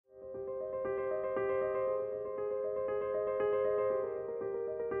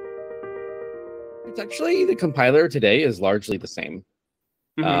It's actually, the compiler today is largely the same.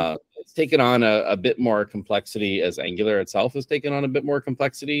 It's taken on a bit more complexity as Angular itself has taken on a bit more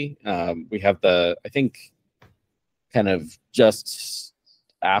complexity. We have I think, kind of just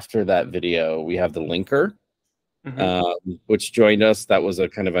after that video, we have the linker, which joined us. That was a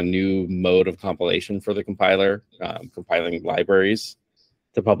kind of a new mode of compilation for the compiler, compiling libraries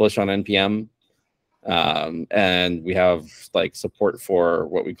to publish on NPM. And we have like support for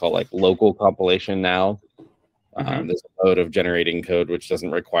what we call like local compilation now. There's a mode of generating code which doesn't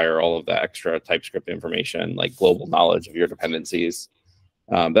require all of the extra TypeScript information, like global knowledge of your dependencies.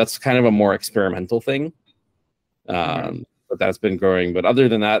 That's kind of a more experimental thing, but that's been growing. But other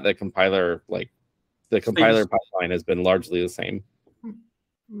than that, the compiler pipeline has been largely the same.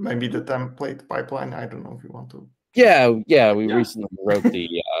 Maybe the template pipeline. I don't know if you want to. Yeah. We recently wrote the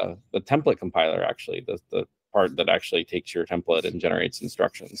template compiler, actually, the part that actually takes your template and generates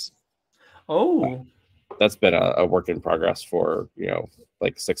instructions. Oh. That's been a work in progress for,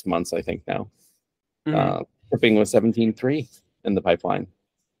 like 6 months, I think now. Shipping with 17.3 in the pipeline,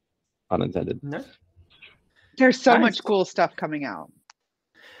 unintended. Nice. There's so much cool stuff coming out.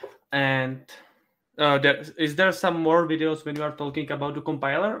 And is there some more videos when you are talking about the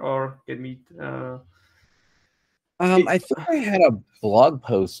compiler, or can we? I think I had a blog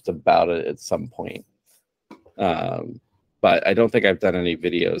post about it at some point, but I don't think I've done any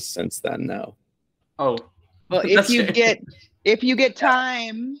videos since then. No. Oh, well, if you get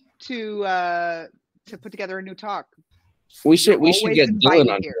time to put together a new talk, we should get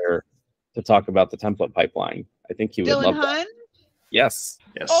Dylan on here to talk about the template pipeline. I think he would love that. Yes.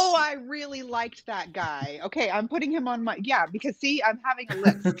 Oh, I really liked that guy. Okay, I'm putting him on my because see, I'm having a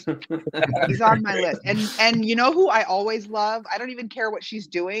list. He's on my list, and you know who I always love? I don't even care what she's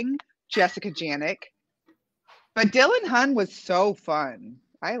doing, Jessica Janik. But Dylan Hun was so fun.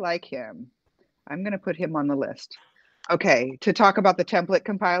 I like him. I'm going to put him on the list. Okay, to talk about the template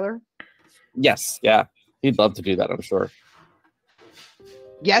compiler? Yes, yeah. He'd love to do that, I'm sure.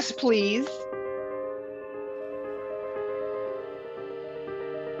 Yes, please.